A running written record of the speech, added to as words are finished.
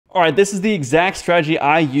All right, this is the exact strategy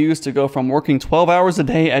I use to go from working 12 hours a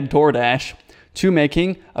day at DoorDash to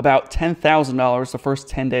making about $10,000 the first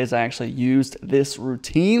 10 days I actually used this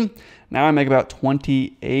routine. Now I make about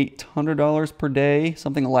 $2,800 per day,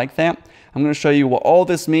 something like that. I'm going to show you what all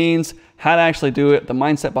this means, how to actually do it, the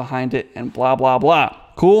mindset behind it, and blah, blah, blah.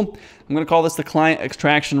 Cool? I'm going to call this the client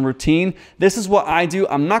extraction routine. This is what I do.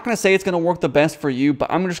 I'm not going to say it's going to work the best for you,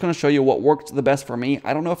 but I'm just going to show you what worked the best for me.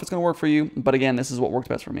 I don't know if it's going to work for you, but again, this is what worked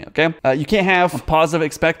best for me, okay? You can't have a positive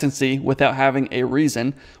expectancy without having a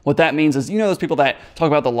reason. What that means is, you know those people that talk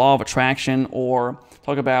about the law of attraction or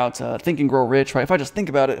talk about think and grow rich, right? If I just think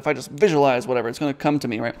about it, if I just visualize whatever, it's going to come to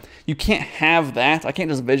me, right? You can't have that. I can't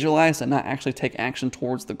just visualize and not actually take action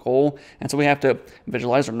towards the goal. And so we have to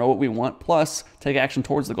visualize or know what we want, plus take action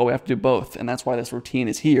towards the goal. We have to do both. And that's why this routine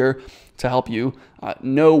is here to help you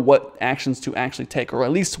know what actions to actually take, or at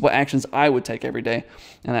least what actions I would take every day.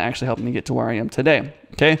 And that actually helped me get to where I am today,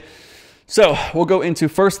 okay? So we'll go into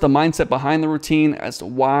first the mindset behind the routine as to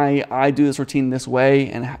why I do this routine this way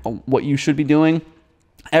and what you should be doing.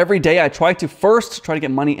 Every day I try to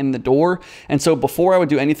get money in the door. And so before I would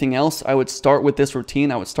do anything else, I would start with this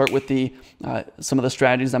routine. I would start with the some of the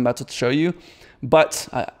strategies I'm about to show you. But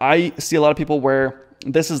I see a lot of people where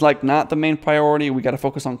this is like not the main priority. We got to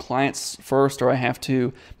focus on clients first, or I have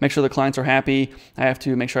to make sure the clients are happy. I have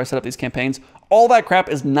to make sure I set up these campaigns. All that crap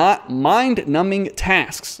is not mind-numbing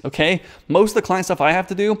tasks, okay? Most of the client stuff I have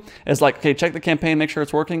to do is like, okay, check the campaign, make sure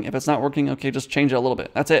it's working. If it's not working, okay, just change it a little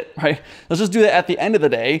bit. That's it, right? Let's just do that at the end of the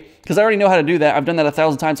day, because I already know how to do that. I've done that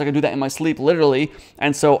 1,000 times. I can do that in my sleep, literally.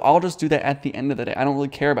 And so I'll just do that at the end of the day. I don't really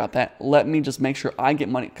care about that. Let me just make sure I get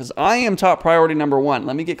money, because I am top priority number one.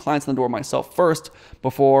 Let me get clients in the door myself first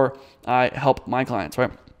before I help my clients,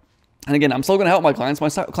 right? And again, I'm still going to help my clients. My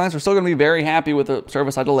clients are still going to be very happy with the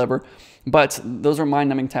service I deliver, but those are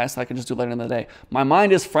mind-numbing tasks I can just do later in the day. My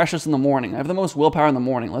mind is freshest in the morning. I have the most willpower in the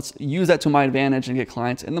morning. Let's use that to my advantage and get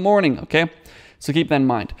clients in the morning, okay? So keep that in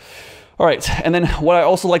mind. All right, and then what I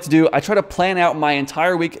also like to do, I try to plan out my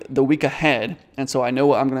entire week, the week ahead, and so I know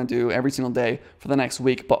what I'm going to do every single day for the next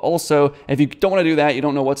week. But also, if you don't want to do that, you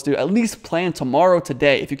don't know what to do, at least plan tomorrow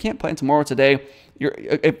today. If you can't plan tomorrow today,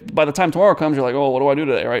 by the time tomorrow comes, you're like, oh, what do I do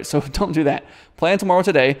today, right? So don't do that. Plan tomorrow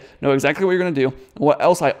today, know exactly what you're going to do. What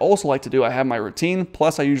else I also like to do, I have my routine,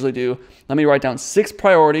 plus I usually do, let me write down 6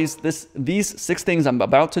 priorities. These 6 things I'm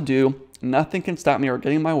about to do, nothing can stop me or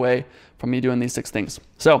get in my way from me doing these 6 things.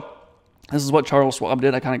 So this is what Charles Schwab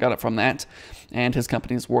did. I kind of got it from that. And his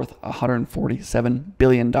company is worth $147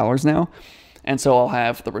 billion now. And so I'll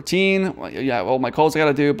have the routine, all my calls I got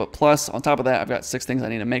to do, but plus on top of that, I've got 6 things I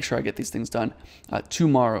need to make sure I get these things done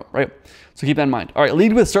tomorrow, right? So keep that in mind. All right,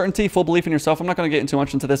 lead with certainty, full belief in yourself. I'm not going to get too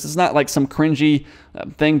much into this. It's not like some cringy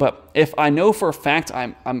thing, but if I know for a fact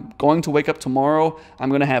I'm going to wake up tomorrow, I'm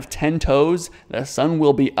going to have 10 toes, the sun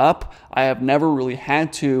will be up. I have never really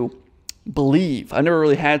had to believe. I never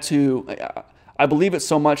really had to... I believe it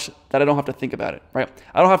so much that I don't have to think about it, right?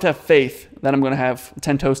 I don't have to have faith that I'm going to have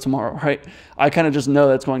 10 toes tomorrow, right? I kind of just know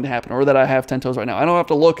that's going to happen, or that I have 10 toes right now. I don't have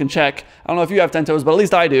to look and check. I don't know if you have 10 toes, but at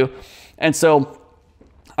least I do. And so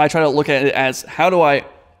I try to look at it as how do I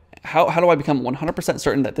become 100%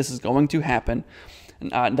 certain that this is going to happen,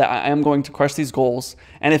 that I am going to crush these goals.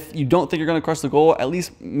 And if you don't think you're going to crush the goal, at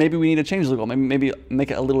least maybe we need to change the goal. Maybe make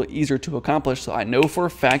it a little easier to accomplish, so I know for a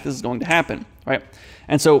fact this is going to happen, right?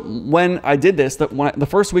 And so when I did this, the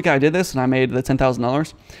first week I did this and I made the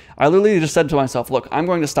 $10,000, I literally just said to myself, look, I'm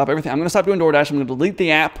going to stop everything. I'm going to stop doing DoorDash. I'm going to delete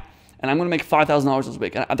the app, and I'm going to make $5,000 this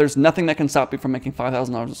week. And there's nothing that can stop me from making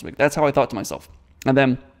 $5,000 this week. That's how I thought to myself.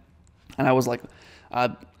 And I was like,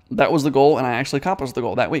 that was the goal, and I actually accomplished the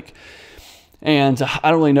goal that week. And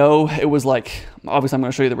I don't really know. It was like, obviously I'm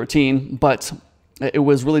going to show you the routine, but it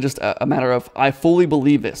was really just a matter of, I fully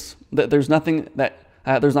believe this, that there's nothing that,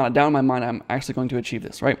 there's not a doubt in my mind I'm actually going to achieve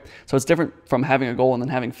this, right? So it's different from having a goal and then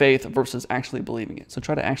having faith versus actually believing it. So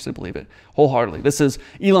try to actually believe it wholeheartedly. This is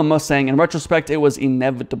Elon Musk saying, in retrospect, it was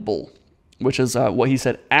inevitable, which is what he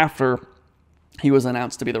said after he was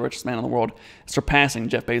announced to be the richest man in the world, surpassing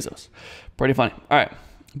Jeff Bezos. Pretty funny. All right.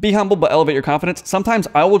 Be humble, but elevate your confidence. Sometimes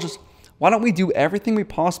I will just, why don't we do everything we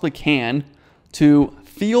possibly can to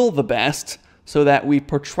feel the best so that we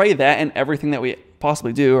portray that in everything that we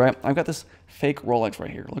possibly do, right? I've got this fake Rolex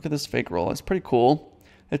right here. Look at this fake Rolex. Pretty cool.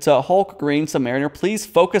 It's a Hulk Green Submariner. Please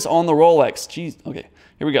focus on the Rolex. Jeez. Okay,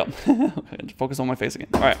 here we go. Focus on my face again.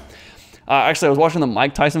 All right. Actually, I was watching the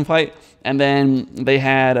Mike Tyson fight, and then they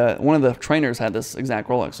had, one of the trainers had this exact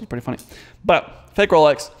Rolex. It was pretty funny. But fake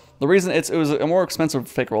Rolex. The reason it was a more expensive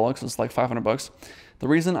fake Rolex. It was like $500. The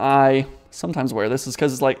reason I sometimes wear this is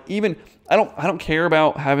because it's like, even I don't care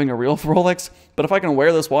about having a real Rolex, but if I can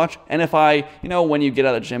wear this watch, and if I, when you get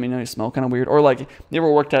out of the gym, you smell kind of weird, or like you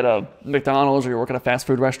ever worked at a McDonald's or you work at a fast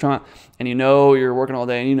food restaurant and you're working all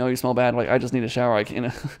day and you smell bad, like I just need a shower.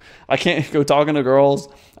 I can't go talking to girls.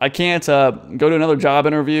 I can't go to another job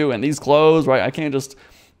interview in these clothes, right? I can't just,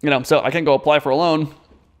 so I can't go apply for a loan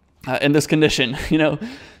in this condition,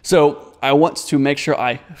 So I want to make sure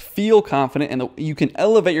I feel confident, and you can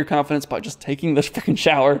elevate your confidence by just taking this freaking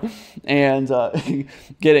shower and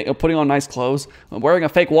putting on nice clothes, wearing a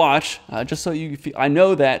fake watch, just so you feel. I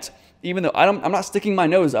know that even though I'm not sticking my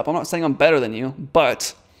nose up, I'm not saying I'm better than you,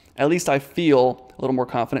 but at least I feel a little more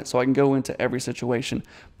confident, so I can go into every situation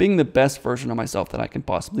being the best version of myself that I can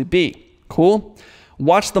possibly be. Cool?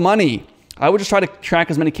 Watch the money. I would just try to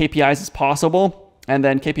track as many KPIs as possible. And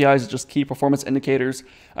then KPIs is just key performance indicators,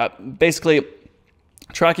 basically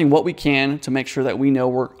tracking what we can to make sure that we know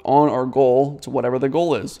we're on our goal to whatever the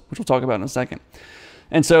goal is, which we'll talk about in a second.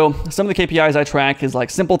 And so some of the KPIs I track is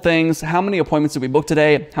like simple things. How many appointments did we book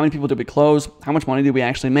today? How many people did we close? How much money did we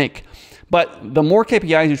actually make? But the more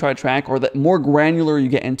KPIs you try to track, or the more granular you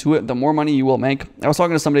get into it, the more money you will make. I was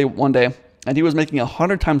talking to somebody one day and he was making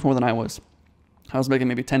 100 times more than I was. I was making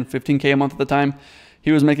maybe 10, 15K a month at the time.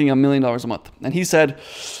 He was making $1 million a month. And he said,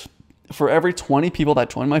 for every 20 people that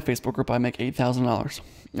join my Facebook group, I make $8,000.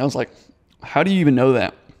 I was like, how do you even know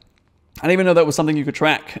that? I didn't even know that was something you could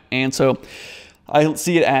track. And so I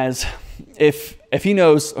see it as if he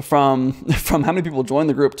knows from how many people join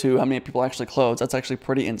the group to how many people actually close, that's actually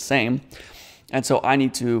pretty insane. And so I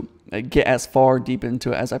need to get as far deep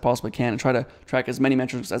into it as I possibly can and try to track as many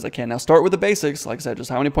metrics as I can. Now start with the basics, like I said, just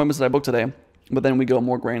how many appointments did I book today? But then we go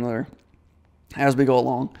more granular as we go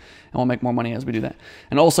along, and we'll make more money as we do that.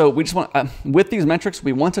 And also, we just want, with these metrics,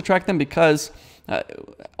 we want to track them because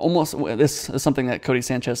this is something that Cody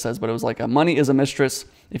Sanchez says, but it was like, money is a mistress.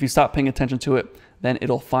 If you stop paying attention to it, then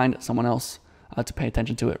it'll find someone else to pay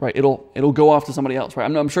attention to it, right? It'll go off to somebody else, right?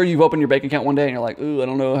 I'm sure you've opened your bank account one day and you're like, ooh, I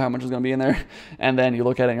don't know how much is going to be in there. And then you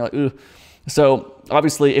look at it and you're like, ooh. So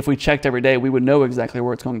obviously, if we checked every day, we would know exactly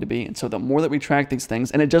where it's going to be. And so the more that we track these things,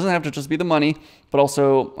 and it doesn't have to just be the money, but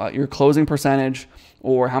also your closing percentage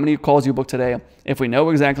or how many calls you booked today. If we know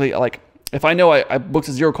exactly, like if I know I booked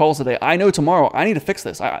 0 calls today, I know tomorrow I need to fix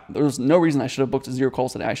this. There's no reason I should have booked 0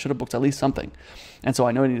 calls today. I should have booked at least something. And so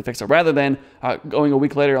I know I need to fix it rather than going a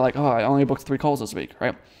week later like, oh, I only booked 3 calls this week,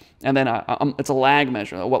 right? And then it's a lag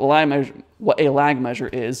measure. What a lag measure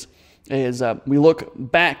is we look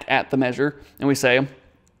back at the measure and we say,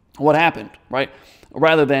 what happened, right?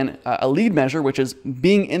 Rather than a lead measure, which is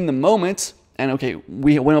being in the moment. And okay,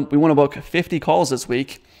 we want to book 50 calls this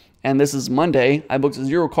week, and this is Monday. I booked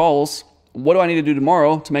 0 calls. What do I need to do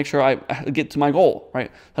tomorrow to make sure I get to my goal,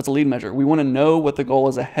 right? That's a lead measure. We want to know what the goal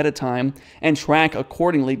is ahead of time and track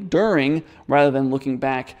accordingly during, rather than looking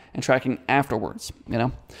back and tracking afterwards,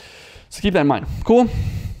 So keep that in mind. Cool.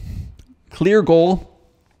 Clear goal.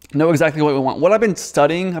 Know exactly what we want. What I've been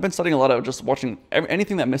studying a lot of just watching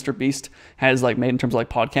anything that Mr. Beast has like made in terms of like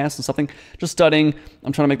podcasts and something. Just studying.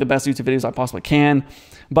 I'm trying to make the best YouTube videos I possibly can.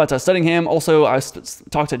 But studying him. Also, I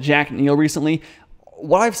talked to Jack Neal recently.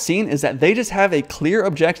 What I've seen is that they just have a clear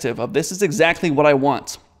objective of this is exactly what I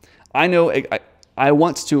want. I know I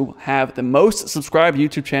want to have the most subscribed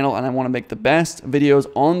YouTube channel, and I want to make the best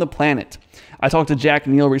videos on the planet. I talked to Jack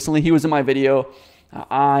Neal recently. He was in my video.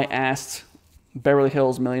 I asked Beverly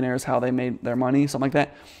Hills millionaires how they made their money, something like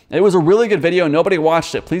that. It was a really good video. Nobody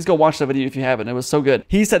watched it. Please go watch the video if you haven't. It was so good.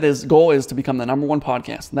 He said his goal is to become the #1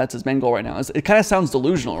 podcast. That's his main goal right now. It kind of sounds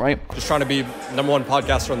delusional, right? Just trying to be #1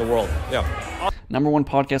 podcaster in the world. Yeah. #1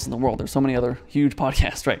 podcast in the world. There's so many other huge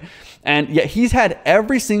podcasts, right? And yet he's had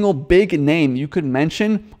every single big name you could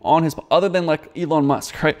mention on his, other than like Elon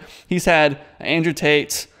Musk, right? He's had Andrew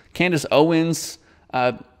Tate, Candace Owens,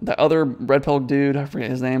 the other red pill dude, I forget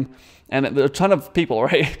his name. And there are a ton of people,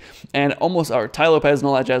 right? And Ty Lopez and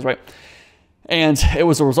all that jazz, right? And it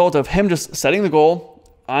was a result of him just setting the goal.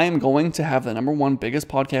 I am going to have the #1 biggest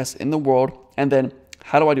podcast in the world. And then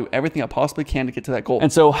how do I do everything I possibly can to get to that goal?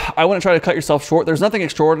 And so I wouldn't try to cut yourself short. There's nothing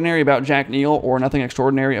extraordinary about Jack Neal or nothing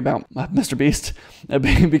extraordinary about Mr. Beast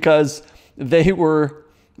because they were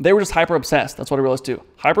just hyper obsessed. That's what I realized too.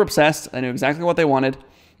 Hyper obsessed. They knew exactly what they wanted.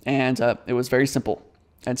 And it was very simple.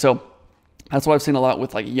 And so that's what I've seen a lot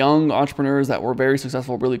with like young entrepreneurs that were very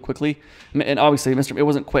successful really quickly. And obviously, it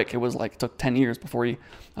wasn't quick. It was like, it took 10 years before he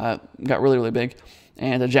got really, really big.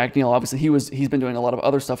 And Jack Neal, obviously, he's been doing a lot of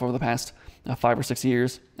other stuff over the past 5 or 6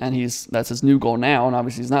 years, and that's his new goal now. And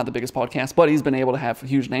obviously, he's not the biggest podcast, but he's been able to have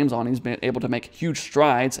huge names on. He's been able to make huge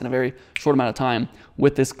strides in a very short amount of time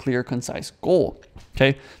with this clear, concise goal.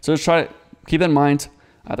 Okay, so just try to keep that in mind.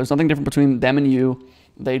 There's nothing different between them and you.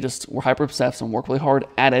 They just were hyper obsessed and worked really hard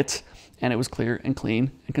at it, and it was clear and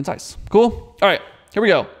clean and concise. Cool. All right, here we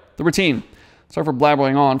go. The routine. Sorry for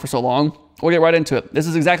blabbering on for so long. We'll get right into it. This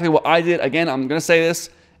is exactly what I did. Again, I'm gonna say this.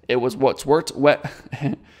 It was what's worked.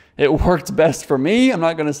 It worked best for me. I'm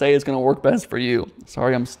not going to say it's going to work best for you.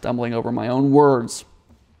 Sorry, I'm stumbling over my own words.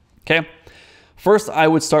 Okay. First, I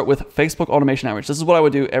would start with Facebook automation outreach. This is what I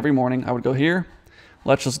would do every morning. I would go here.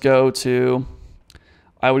 Let's just go to,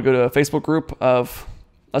 I would go to a Facebook group of,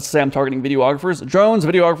 let's say I'm targeting videographers, drones,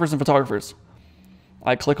 videographers, and photographers.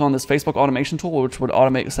 I click on this Facebook automation tool, which would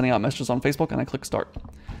automate sending out messages on Facebook, and I click start.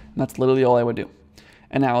 And that's literally all I would do.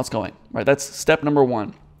 And now it's going, right? That's step number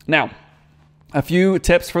 1. Now, a few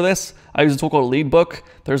tips for this. I use a tool called Leadbook.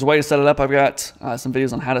 There's a way to set it up. I've got some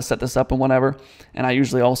videos on how to set this up and whatever. And I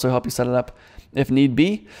usually also help you set it up if need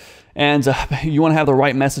be. And you want to have the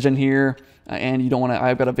right message in here. And you don't want to,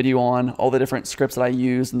 I've got a video on all the different scripts that I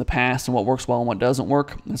used in the past and what works well and what doesn't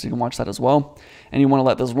work. So you can watch that as well. And you want to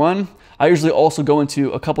let those run. I usually also go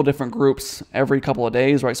into a couple different groups every couple of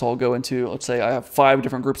days, right? So I'll go into, let's say I have 5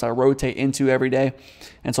 different groups I rotate into every day.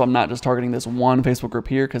 And so I'm not just targeting this one Facebook group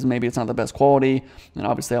here because maybe it's not the best quality. And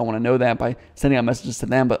obviously I want to know that by sending out messages to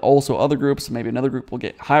them, but also other groups, maybe another group will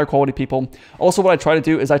get higher quality people. Also, what I try to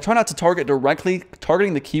do is I try not to target directly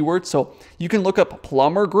targeting the keywords. So you can look up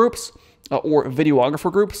plumber groups or videographer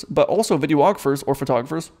groups, but also videographers or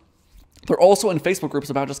photographers. They're also in Facebook groups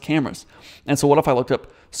about just cameras. And so what if I looked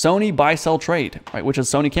up Sony buy, sell, trade, right? Which is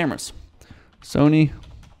Sony cameras. Sony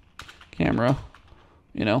camera,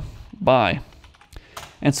 buy.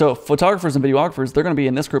 And so photographers and videographers, they're going to be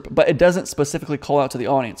in this group, but it doesn't specifically call out to the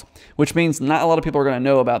audience, which means not a lot of people are going to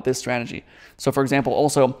know about this strategy. So for example,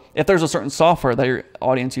 also, if there's a certain software that your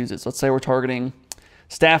audience uses, let's say we're targeting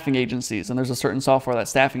staffing agencies, and there's a certain software that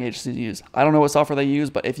staffing agencies use. I don't know what software they use,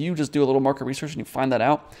 but if you just do a little market research and you find that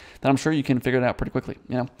out, then I'm sure you can figure it out pretty quickly,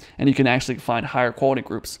 and you can actually find higher quality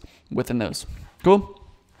groups within those. Cool.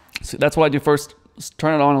 So that's what I do first. Just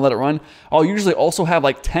turn it on and let it run. I'll usually also have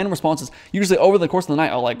like 10 responses. Usually over the course of the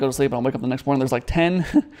night, I'll like go to sleep and I'll wake up the next morning. There's like 10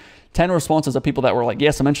 responses of people that were like,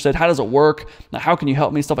 yes, I'm interested. How does it work? Now, how can you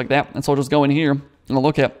help me? Stuff like that. And so I'll just go in here and I'll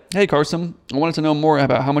look at, hey, Carson, I wanted to know more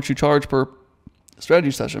about how much you charge per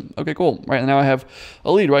strategy session. Okay, cool. Right, and now I have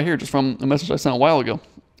a lead right here just from a message I sent a while ago.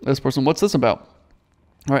 This person, what's this about?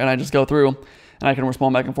 All right, and I just go through and I can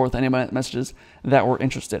respond back and forth to any messages that were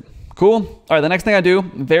interested. Cool. All right, the next thing I do,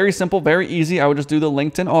 very simple, very easy. I would just do the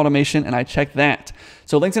LinkedIn automation and I check that.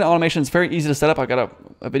 So LinkedIn automation is very easy to set up. I got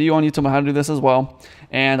a video on YouTube on how to do this as well.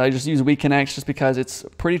 And I just use WeConnect just because it's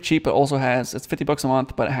pretty cheap. It also has, it's $50 a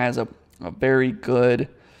month, but it has a very good,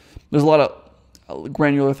 there's a lot of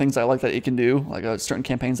granular things I like that it can do, like certain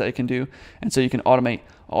campaigns that it can do. And so you can automate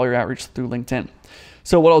all your outreach through LinkedIn.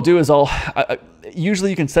 So what I'll do is usually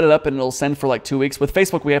you can set it up and it'll send for like 2 weeks. With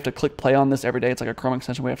Facebook, we have to click play on this every day. It's like a Chrome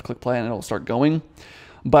extension. We have to click play and it'll start going.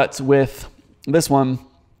 But with this one,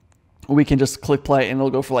 we can just click play and it'll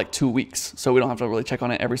go for like 2 weeks. So we don't have to really check on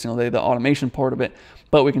it every single day, the automation part of it,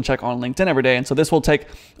 but we can check on LinkedIn every day. And so this will take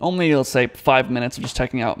only, let's say 5 minutes of just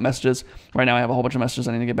checking out messages. Right now I have a whole bunch of messages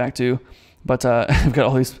I need to get back to, but I've got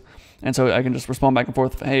all these. And so I can just respond back and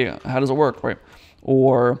forth. Hey, how does it work? Right.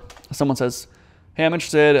 Or someone says, hey, I'm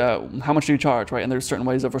interested, how much do you charge, right? And there's certain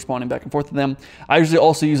ways of responding back and forth to them. I usually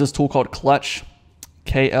also use this tool called Clutch,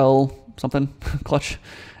 KL something, Clutch.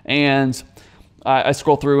 And I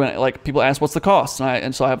scroll through and like people ask, what's the cost?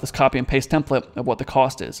 And so I have this copy and paste template of what the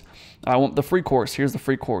cost is. I want the free course. Here's the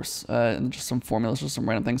free course, and just some formulas, just some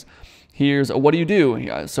random things. Here's, what do you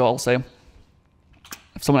do? So I'll say,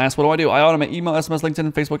 if someone asks, what do? I automate email, SMS, LinkedIn,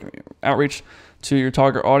 and Facebook outreach to your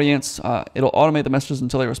target audience. It'll automate the messages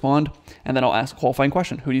until they respond. And then I'll ask a qualifying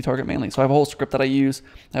question. Who do you target mainly? So I have a whole script that I use.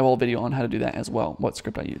 I have a whole video on how to do that as well, what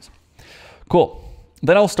script I use. Cool.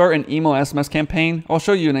 Then I'll start an email SMS campaign. I'll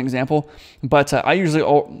show you an example, but I usually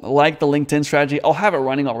like the LinkedIn strategy. I'll have it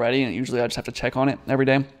running already, and usually I just have to check on it every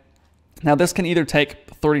day. Now this can either take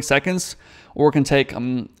 30 seconds or it can take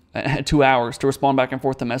 2 hours to respond back and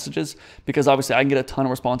forth to messages, because obviously I can get a ton of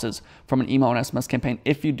responses from an email and SMS campaign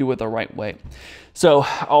if you do it the right way. So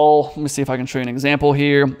let me see if I can show you an example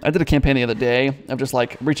here. I did a campaign the other day of just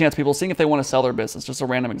like reaching out to people, seeing if they want to sell their business, just a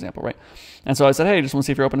random example, right? And so I said, hey, just want to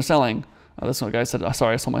see if you're open to selling. This one guy said,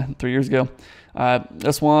 sorry, I sold mine 3 years ago.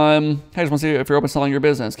 This one, hey, just want to see if you're open to selling your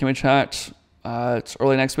business. Can we chat? It's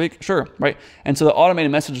early next week. Sure, right? And so the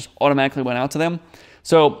automated messages automatically went out to them.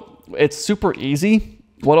 So it's super easy.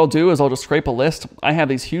 what I'll do is I'll just scrape a list. I have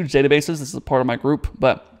these huge databases. This is a part of my group,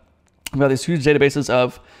 but I've got these huge databases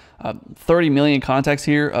of 30 million contacts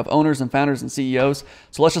here of owners and founders and CEOs.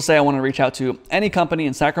 So let's just say I want to reach out to any company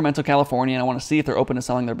in Sacramento, California, and I want to see if they're open to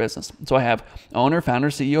selling their business. So I have owner, founder,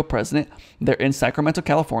 CEO, president. They're in Sacramento,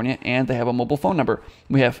 California, and they have a mobile phone number.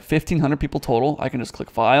 We have 1,500 people total. I can just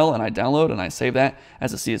click file and I download and I save that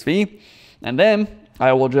as a CSV. And then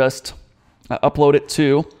I will just upload it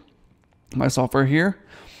to my software here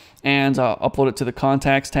and upload it to the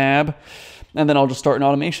contacts tab. And then I'll just start an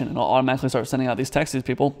automation and I'll automatically start sending out these texts to these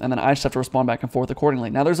people. And then I just have to respond back and forth accordingly.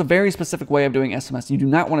 Now, there's a very specific way of doing SMS. You do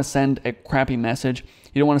not want to send a crappy message.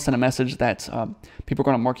 You don't want to send a message that people are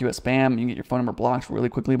going to mark you as spam. You can get your phone number blocked really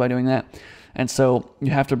quickly by doing that. And so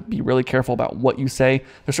you have to be really careful about what you say.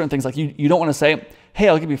 There's certain things like you don't want to say, hey,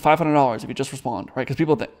 I'll give you $500 if you just respond, right? Because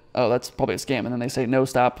people think, oh, that's probably a scam. And then they say, no,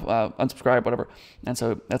 stop, unsubscribe, whatever. And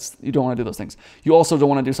so you don't want to do those things. You also don't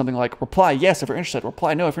want to do something like reply yes if you're interested,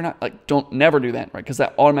 reply no if you're not. Like, don't never do that, right? Because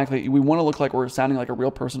that automatically, we want to look like we're sounding like a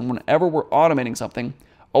real person. Whenever we're automating something,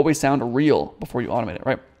 always sound real before you automate it,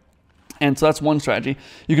 right? And so that's one strategy.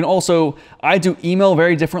 You can also, I do email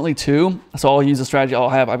very differently too. So I'll use a strategy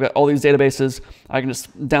I've got all these databases. I can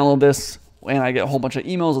just download this and I get a whole bunch of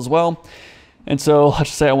emails as well. And so let's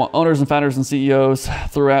just say I want owners and founders and CEOs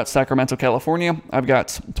throughout Sacramento, California. I've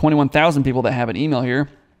got 21,000 people that have an email here.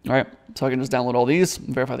 All right, so I can just download all these,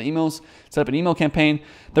 verify the emails, set up an email campaign.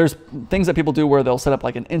 There's things that people do where they'll set up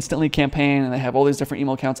like an Instantly campaign and they have all these different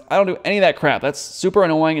email accounts. I don't do any of that crap. That's super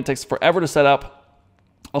annoying. It takes forever to set up.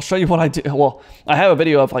 I'll show you what I do. Well, I have a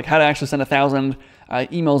video of like how to actually send 1,000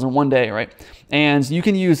 emails in one day, right? And you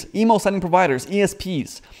can use email sending providers,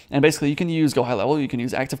 ESPs, and basically you can use Go High Level, you can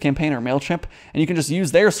use ActiveCampaign or MailChimp, and you can just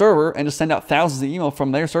use their server and just send out thousands of email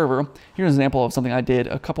from their server. Here's an example of something I did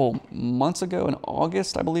a couple months ago in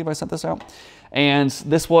August, I believe I sent this out. And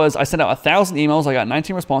this was, I sent out 1,000 emails. I got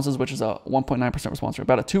 19 responses, which is a 1.9% response rate,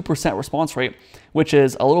 about a 2% response rate, which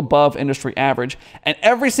is a little above industry average. And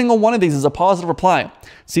every single one of these is a positive reply.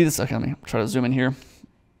 See this? Okay, let me try to zoom in here.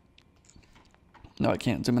 No, I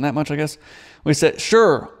can't zoom in that much, I guess. We said,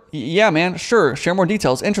 sure. Yeah, man, sure. Share more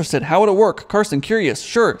details. Interested. How would it work? Carson, curious.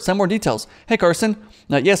 Sure. Send more details. Hey, Carson.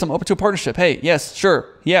 Yes, I'm open to a partnership. Hey, yes,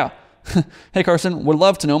 sure. Yeah. Hey, Carson, would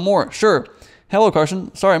love to know more. Sure. Hello,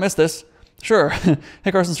 Carson. Sorry, I missed this. Sure.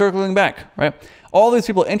 Hey, Carson, circling back, right? All these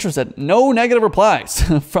people interested. No negative replies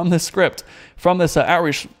from this script, from this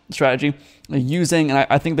outreach strategy using, and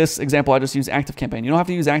I think this example, I just use ActiveCampaign. You don't have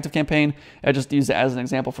to use ActiveCampaign. I just use it as an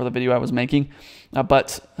example for the video I was making,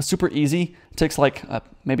 but super easy. It takes like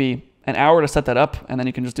maybe an hour to set that up, and then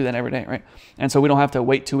you can just do that every day, right? And so we don't have to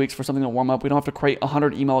wait 2 weeks for something to warm up. We don't have to create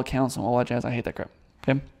 100 email accounts and all that jazz. I hate that crap,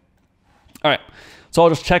 okay? All right, so I'll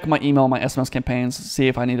just check my email, my SMS campaigns, see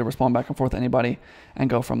if I need to respond back and forth to anybody, and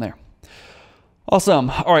go from there. Awesome.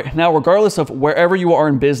 All right, now regardless of wherever you are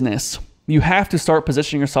in business, you have to start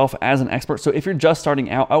positioning yourself as an expert. So if you're just starting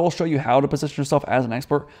out, I will show you how to position yourself as an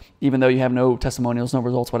expert, even though you have no testimonials, no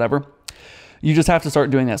results, whatever. You just have to start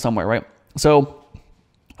doing that somewhere, right? So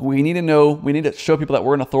we need to show people that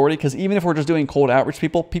we're an authority, because even if we're just doing cold outreach,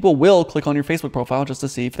 people will click on your Facebook profile just to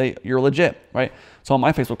see if you're legit, right? So on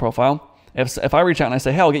my Facebook profile, if I reach out and I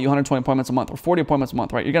say, hey, I'll get you 120 appointments a month or 40 appointments a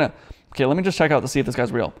month, right? You're gonna, okay, let me just check out to see if this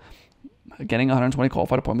guy's real. Getting 120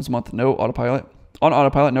 qualified appointments a month, no autopilot. On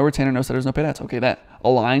autopilot, no retainer, no setters, no paid ads. Okay, that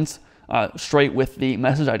aligns straight with the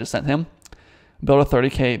message I just sent him. Build a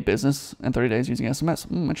 30K business in 30 days using SMS.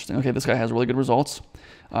 Interesting. Okay, this guy has really good results.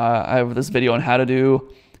 I have this video on how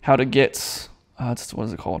to get, what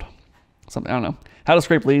is it called? Something, I don't know. How to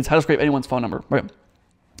scrape leads, how to scrape anyone's phone number, right?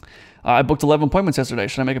 I booked 11 appointments yesterday.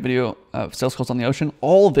 Should I make a video of sales calls on the ocean?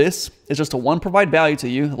 All of this is just to provide value to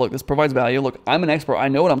you. Look, this provides value. Look, I'm an expert. I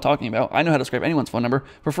know what I'm talking about. I know how to scrape anyone's phone number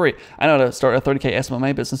for free. I know how to start a 30K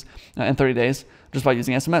SMMA business in 30 days just by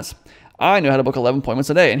using SMS. I know how to book 11 appointments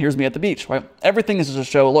a day, and here's me at the beach, right? Everything is just to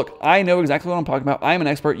show, look, I know exactly what I'm talking about. I'm an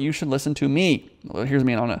expert. You should listen to me. Here's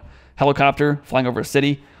me on a helicopter flying over a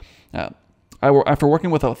city. After working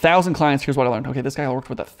with 1,000 clients, here's what I learned. Okay, this guy worked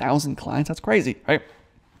with 1,000 clients. That's crazy, right?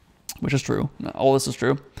 Which is true. All this is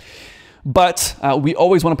true. But we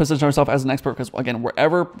always want to position ourselves as an expert, because again,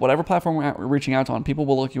 whatever platform we're reaching out on, people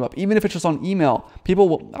will look you up. Even if it's just on email,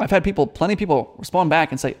 I've had plenty of people respond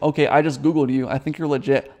back and say, okay, I just Googled you. I think you're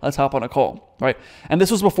legit. Let's hop on a call, right? And this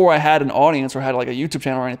was before I had an audience or had like a YouTube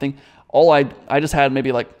channel or anything. I just had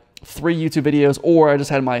maybe like 3 YouTube videos, or I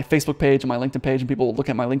just had my Facebook page and my LinkedIn page, and people would look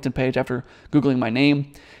at my LinkedIn page after Googling my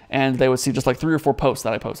name, and they would see just like 3 or 4 posts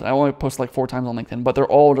that I posted. I only post like 4 times on LinkedIn, but they're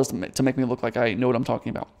all just to make me look like I know what I'm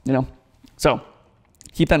talking about, you know? So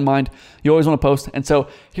Keep that in mind. You always want to post. And so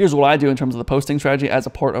here's what I do in terms of the posting strategy as a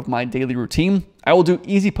part of my daily routine. I will do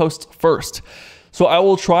easy posts first. So I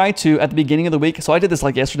will try to, at the beginning of the week, so I did this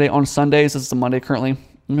like yesterday on Sundays. This is a Monday currently.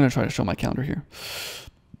 I'm going to try to show my calendar here.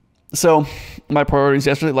 So my priorities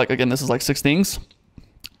yesterday, like again, this is like 6 things.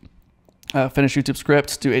 Finish YouTube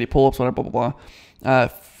scripts, do 80 pull-ups, whatever, blah, blah, blah.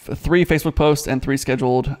 3 Facebook posts and 3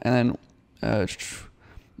 scheduled, and then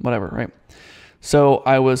whatever, right? So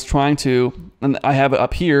I was trying to, and I have it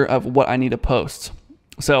up here of what I need to post.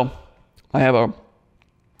 So I have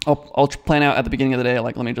I'll plan out at the beginning of the day,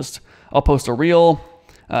 like I'll post a reel,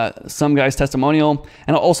 some guy's testimonial,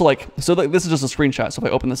 and I'll also this is just a screenshot. So if I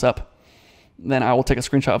open this up, then I will take a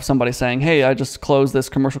screenshot of somebody saying, hey, I just closed this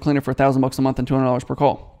commercial cleaner for $1,000 a month and $200 per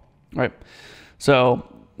call, right? So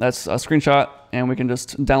that's a screenshot, and we can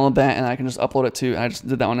just download that, and I can just upload it to, I just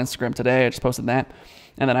did that on Instagram today. I just posted that.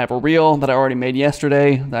 And then I have a reel that I already made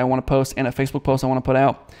yesterday that I want to post, and a Facebook post I want to put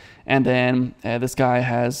out. And then this guy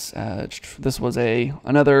has, this was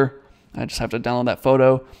another, I just have to download that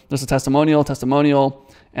photo. There's a testimonial,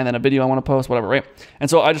 and then a video I want to post, whatever, right? And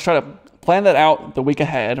so I just try to plan that out the week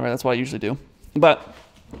ahead, right? That's what I usually do. But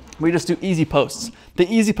we just do easy posts. The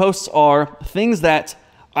easy posts are things that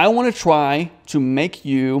I want to try to make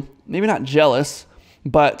you, maybe not jealous,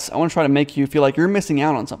 but I want to try to make you feel like you're missing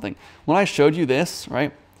out on something. When I showed you this,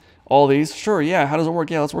 right? All these, sure, yeah, how does it work?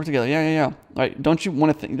 Yeah, let's work together. Yeah. Right? Don't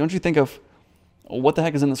you think of what the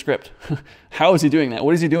heck is in the script? How is he doing that?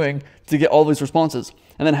 What is he doing to get all these responses?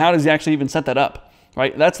 And then how does he actually even set that up?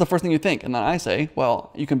 Right? That's the first thing you think. And then I say,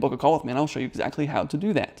 well, you can book a call with me and I'll show you exactly how to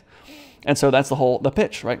do that. And so that's the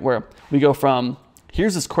pitch, right? Where we go from,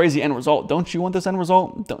 here's this crazy end result. Don't you want this end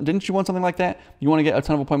result? Didn't you want something like that? You want to get a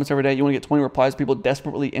ton of appointments every day. You want to get 20 replies, people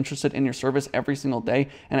desperately interested in your service every single day,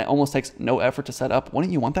 and it almost takes no effort to set up.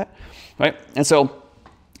 Wouldn't you want that, right? And so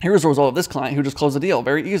here's the result of this client who just closed the deal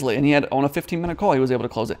very easily, and he had on a 15-minute call, he was able to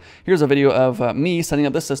close it. Here's a video of me setting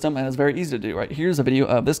up this system, and it's very easy to do, right? Here's a video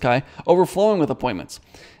of this guy overflowing with appointments,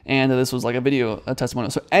 and this was like a video, a testimonial.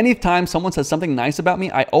 So anytime someone says something nice about me,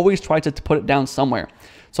 I always try to put it down somewhere.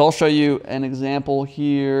 So I'll show you an example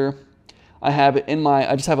here. I have it in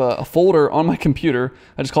I just have a folder on my computer.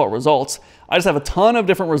 I just call it results. I just have a ton of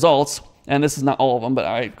different results, and this is not all of them, but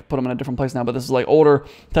I put them in a different place now, but this is like older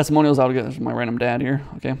testimonials. I'll get, there's my random dad here,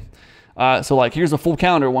 okay? So like, here's a full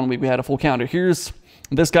calendar. One week we had a full calendar. Here's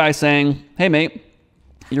this guy saying, hey mate,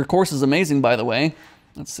 your course is amazing, by the way.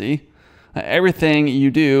 Let's see. Everything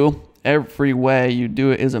you do, every way you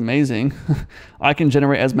do it is amazing. I can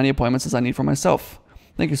generate as many appointments as I need for myself.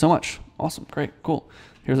 Thank you so much. Awesome. Great. Cool.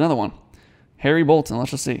 Here's another one. Harry Bolton.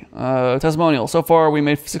 Let's just see. Testimonial. So far, we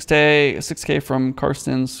made 6K from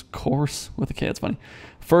Karsten's course with a K. It's funny.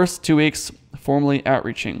 First 2 weeks formally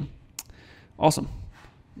outreaching. Awesome.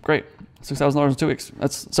 Great. $6,000 in 2 weeks.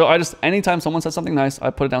 So anytime someone says something nice,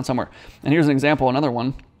 I put it down somewhere. And here's an example, another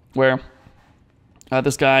one where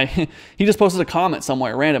this guy, he just posted a comment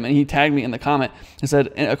somewhere random, and he tagged me in the comment. He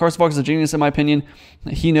said, Carson Fox is a genius in my opinion.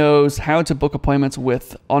 He knows how to book appointments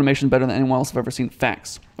with automation better than anyone else I've ever seen.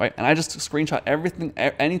 Facts, right? And I just screenshot everything.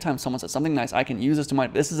 Anytime someone says something nice, I can use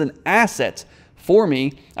this is an asset for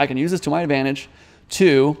me. I can use this to my advantage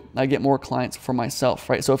to get more clients for myself,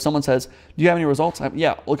 right? So if someone says, do you have any results?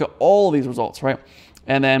 Yeah, look at all these results, right?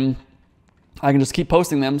 And then I can just keep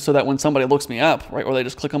posting them so that when somebody looks me up, right, or they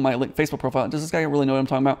just click on my Facebook profile, does this guy really know what I'm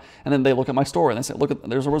talking about? And then they look at my store and they say, look,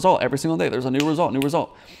 there's a result every single day. There's a new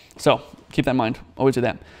result. So keep that in mind. Always do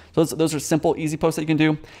that. So those are simple, easy posts that you can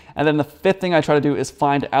do. And then the 5th thing I try to do is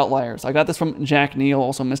find outliers. I got this from Jack Neal,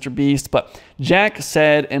 also Mr. Beast. But Jack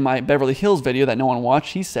said in my Beverly Hills video that no one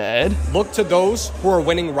watched, he said, look to those who are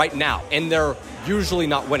winning right now, and they're usually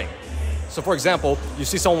not winning. So for example, you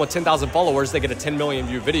see someone with 10,000 followers, they get a 10 million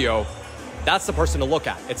view video. That's the person to look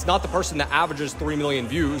at. It's not the person that averages 3 million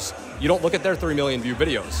views. You don't look at their 3 million view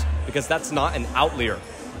videos because that's not an outlier,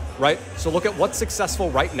 right? So look at what's successful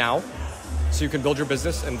right now so you can build your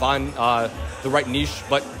business and find the right niche,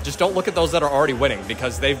 but just don't look at those that are already winning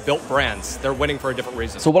because they've built brands. They're winning for a different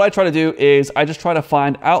reason. So what I try to do is I just try to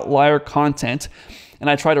find outlier content, and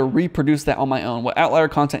I try to reproduce that on my own. What outlier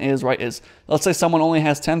content is, right, is let's say someone only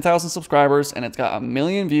has 10,000 subscribers and it's got 1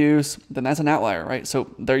 million views, then that's an outlier, right? So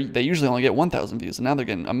they usually only get 1,000 views, and now they're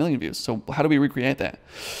getting 1 million views. So how do we recreate that?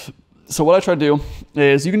 So what I try to do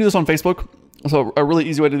is, you can do this on Facebook. So a really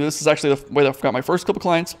easy way to do this is actually the way that I got my first couple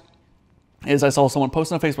clients. Is I saw someone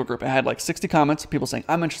post in a Facebook group. It had like 60 comments, people saying,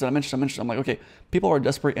 I'm interested. I'm like, okay, people are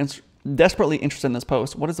desperately interested in this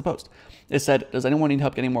post. What is the post? It said, does anyone need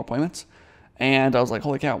help getting more appointments? And I was like,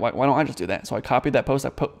 holy cow, why don't I just do that? So I copied that post. I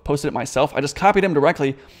posted it myself. I just copied him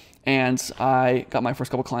directly and I got my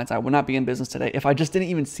first couple clients. I would not be in business today if I just didn't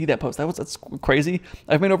even see that post. That's crazy.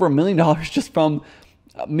 I've made over $1 million just from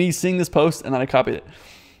me seeing this post and then I copied it.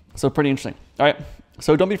 So pretty interesting. All right.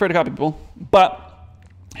 So don't be afraid to copy people. But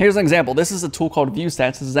here's an example. This is a tool called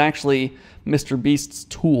ViewStats. This is actually Mr. Beast's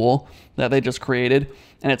tool that they just created,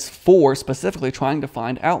 and it's for specifically trying to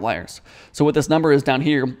find outliers. So what this number is down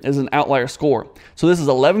here is an outlier score. So this is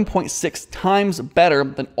 11.6 times better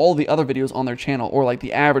than all the other videos on their channel, or like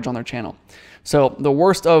the average on their channel. So the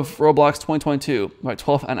worst of Roblox 2022, right?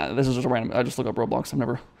 12. And this is just random. I just look up Roblox. I've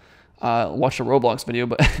never watched a Roblox video,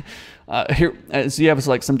 but here, so you have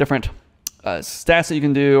like some different stats that you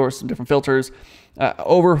can do, or some different filters.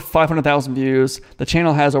 Over 500,000 views. The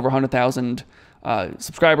channel has over 100,000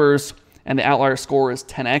 subscribers, and the outlier score is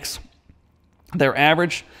 10x their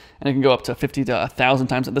average, and it can go up to 50 to 1,000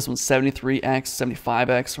 times. This one's 73x,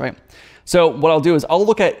 75x, right? So what I'll do is I'll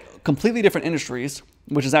look at completely different industries,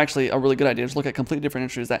 which is actually a really good idea. Just look at completely different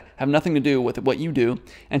industries that have nothing to do with what you do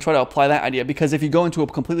and try to apply that idea. Because if you go into a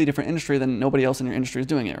completely different industry, then nobody else in your industry is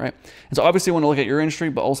doing it, right? And so obviously you want to look at your industry,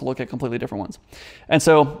 but also look at completely different ones. And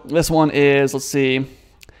so this one is, let's see,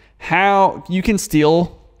 how you can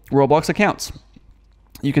steal Roblox accounts.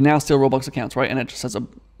 You can now steal Roblox accounts, right? And it just has a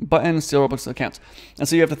button, steal Roblox accounts. And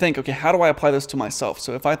so you have to think, okay, how do I apply this to myself?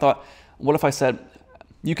 So if I thought, what if I said,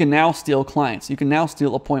 you can now steal clients. You can now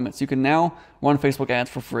steal appointments. You can now run Facebook ads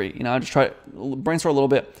for free. You know, I just try to brainstorm a little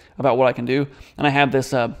bit about what I can do. And I have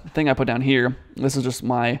this thing I put down here. This is just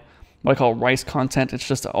my, what I call rice content. It's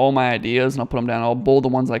just all my ideas, and I'll put them down. I'll bold the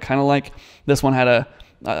ones I kind of like. This one had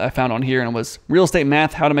I found on here, and it was real estate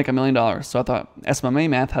math, how to make $1 million. So I thought SMMA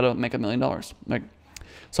math, how to make $1 million. Like,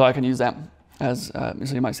 so I can use that as, so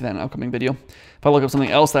you might see that in an upcoming video. If I look up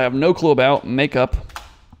something else that I have no clue about, makeup.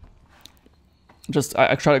 Just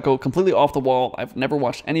I try to go completely off the wall. I've never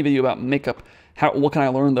watched any video about makeup. What can I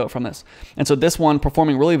learn though from this? And so this one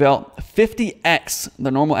performing really well, 50x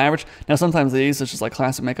the normal average. Now sometimes these it's just like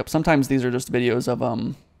classic makeup. Sometimes these are just videos of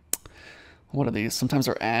what are these? Sometimes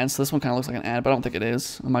they're ads. So this one kind of looks like an ad, but I don't think it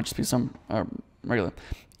is. It might just be some regular.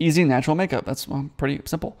 Easy natural makeup. That's pretty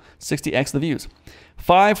simple. 60x the views.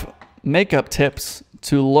 5 makeup tips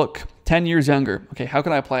to look 10 years younger. Okay, how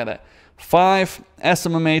can I apply that? 5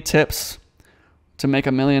 SMMA tips to make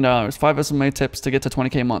 $1 million. 5 SMA tips to get to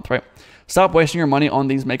 20K a month, right? Stop wasting your money on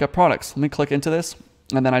these makeup products. Let me click into this,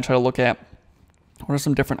 and then I try to look at what are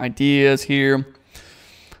some different ideas here.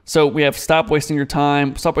 So we have stop wasting your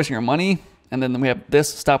time, stop wasting your money, and then we have this,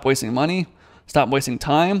 stop wasting money, stop wasting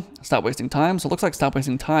time, stop wasting time. So it looks like stop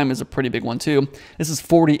wasting time is a pretty big one too. This is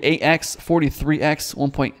 48x, 43x,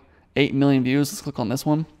 1.8 million views. Let's click on this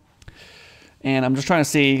one. And I'm just trying to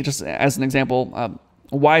see, just as an example,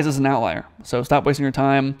 why is this an outlier? So stop wasting your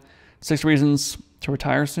time. 6 reasons to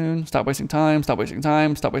retire soon. Stop wasting time. Stop wasting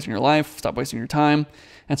time. Stop wasting your life. Stop wasting your time.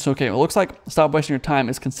 And so, okay, it looks like stop wasting your time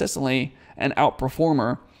is consistently an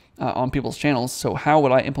outperformer on people's channels. So how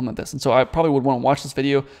would I implement this? And so I probably would want to watch this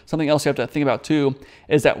video. Something else you have to think about too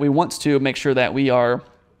is that we want to make sure that we are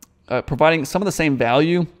providing some of the same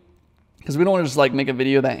value, because we don't want to just like make a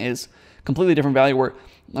video that is completely different value. Where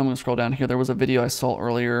I'm going to scroll down here. There was a video I saw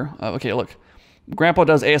earlier. Okay, look. Grandpa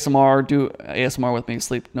does ASMR, do ASMR with me,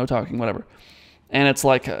 sleep, no talking, whatever. And it's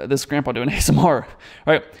like this grandpa doing ASMR,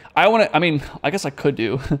 right? I mean, I guess I could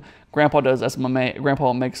do. Grandpa does SMMA,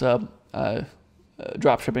 grandpa makes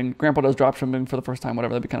drop shipping. Grandpa does drop shipping for the first time,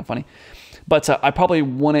 whatever. That'd be kind of funny. But I probably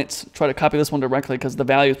wouldn't try to copy this one directly, because the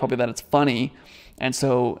value is probably that it's funny. And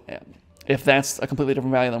so if that's a completely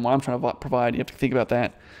different value than what I'm trying to provide, you have to think about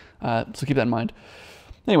that. So keep that in mind.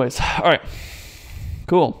 Anyways, all right,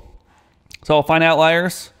 cool. So I'll find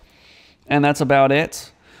outliers, and that's about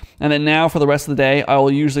it. And then now for the rest of the day, I'll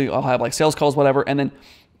have like sales calls, whatever. And then,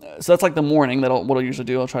 so that's like the morning what I'll usually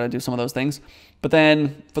do. I'll try to do some of those things. But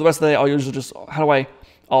then for the rest of the day, I'll usually just,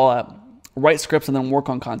 I'll write scripts and then work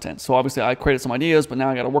on content. So obviously I created some ideas, but now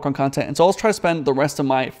I got to work on content. And so I'll try to spend the rest of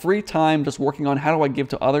my free time just working on how do I give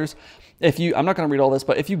to others. I'm not going to read all this,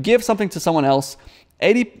 but if you give something to someone else,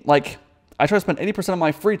 I try to spend 80% of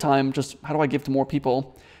my free time just how do I give to more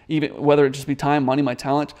people, even whether it just be time, money, my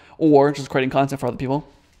talent, or just creating content for other people.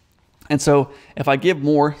 And so if I give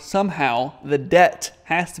more, somehow the debt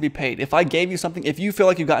has to be paid. If I gave you something, if you feel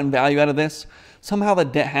like you've gotten value out of this, somehow the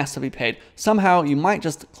debt has to be paid. Somehow you might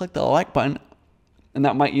just click the like button, and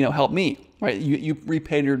that might, help me, right? You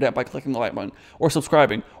repaid your debt by clicking the like button, or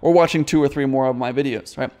subscribing, or watching 2 or 3 more of my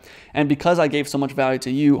videos, right? And because I gave so much value to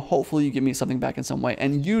you, hopefully you give me something back in some way.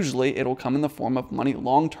 And usually it'll come in the form of money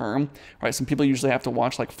long term, right? Some people usually have to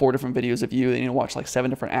watch like 4 different videos of you. They need to watch like 7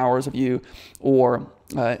 different hours of you, or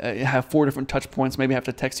have 4 different touch points, maybe have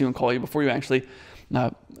to text you and call you before you actually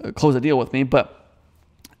close a deal with me, but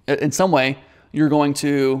in some way, you're going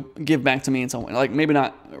to give back to me in some way. Like maybe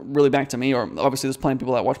not really back to me, or obviously there's plenty of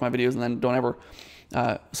people that watch my videos and then don't ever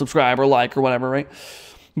subscribe or like or whatever, right?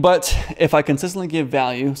 But if I consistently give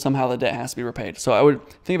value, somehow the debt has to be repaid. So I would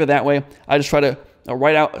think of it that way. I just try to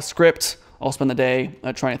write out a script. I'll spend the day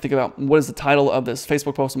trying to think about what is the title of this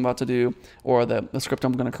Facebook post I'm about to do, or the script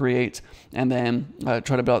I'm going to create, and then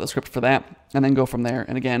try to build out the script for that, and then go from there.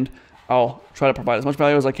 And again, I'll try to provide as much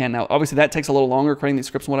value as I can. Now, obviously, that takes a little longer, creating these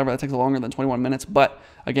scripts and whatever. That takes longer than 21 minutes. But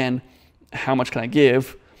again, how much can I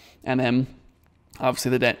give? And then,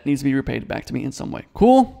 obviously, the debt needs to be repaid back to me in some way.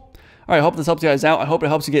 Cool? All right, I hope this helps you guys out. I hope it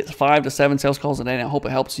helps you get 5 to 7 sales calls a day, and I hope it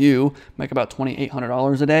helps you make about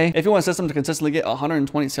 $2,800 a day. If you want a system to consistently get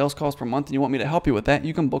 120 sales calls per month and you want me to help you with that,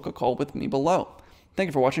 you can book a call with me below. Thank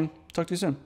you for watching. Talk to you soon.